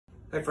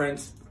Hey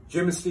friends,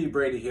 Jim and Steve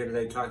Brady here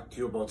today talking to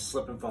you about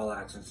slip and fall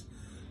accidents.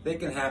 They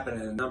can happen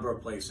in a number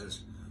of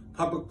places.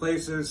 Public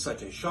places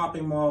such as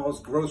shopping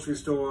malls, grocery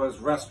stores,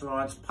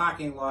 restaurants,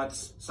 parking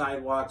lots,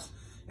 sidewalks,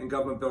 and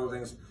government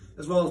buildings,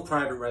 as well as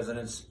private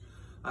residents.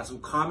 Some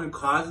common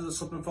causes of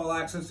slip and fall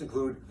accidents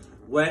include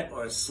wet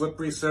or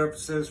slippery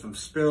surfaces from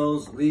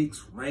spills,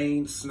 leaks,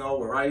 rain, snow,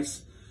 or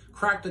ice,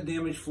 cracked or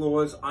damaged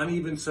floors,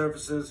 uneven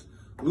surfaces,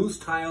 loose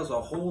tiles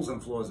or holes in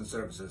floors and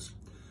surfaces.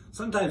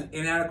 Sometimes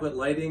inadequate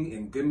lighting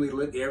in dimly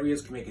lit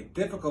areas can make it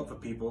difficult for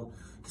people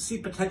to see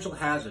potential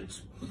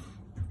hazards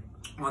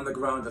on the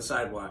ground or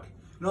sidewalk.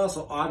 And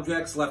also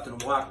objects left in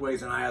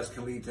walkways and aisles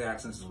can lead to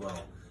accidents as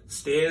well.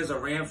 Stairs or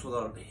ramps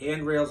without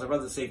handrails or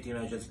other safety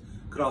measures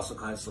could also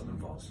cause slip and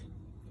falls.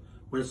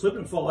 When a slip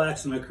and fall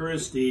accident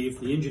occurs,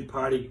 Steve, the injured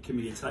party can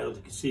be entitled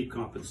to receive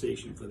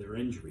compensation for their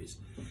injuries.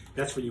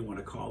 That's when you want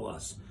to call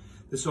us.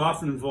 This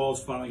often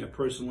involves filing a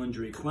personal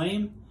injury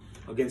claim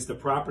against the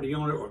property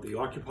owner or the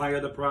occupier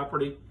of the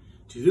property.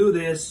 To do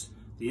this,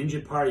 the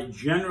injured party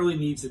generally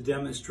needs to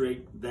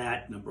demonstrate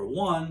that, number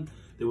one,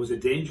 there was a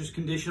dangerous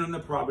condition on the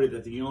property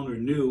that the owner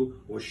knew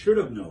or should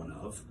have known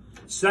of.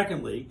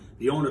 Secondly,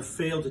 the owner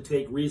failed to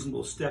take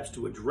reasonable steps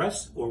to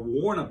address or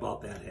warn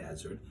about that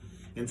hazard.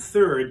 And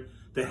third,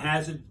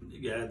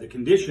 the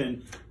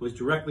condition was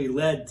directly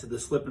led to the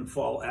slip and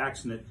fall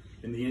accident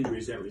and the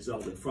injuries that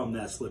resulted from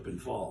that slip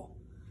and fall.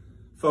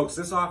 Folks,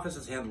 this office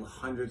has handled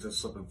hundreds of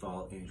slip and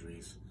fall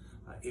injuries.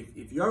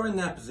 If you're in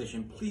that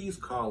position, please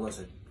call us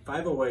at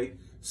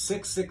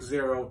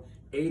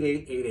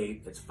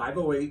 508-660-8888. It's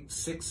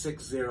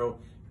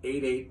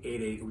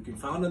 508-660-8888. We can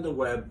find on the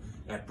web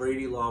at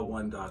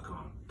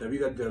bradylaw1.com,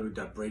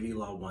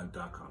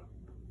 www.bradylaw1.com.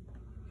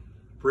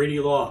 Brady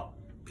Law,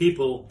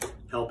 people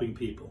helping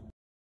people.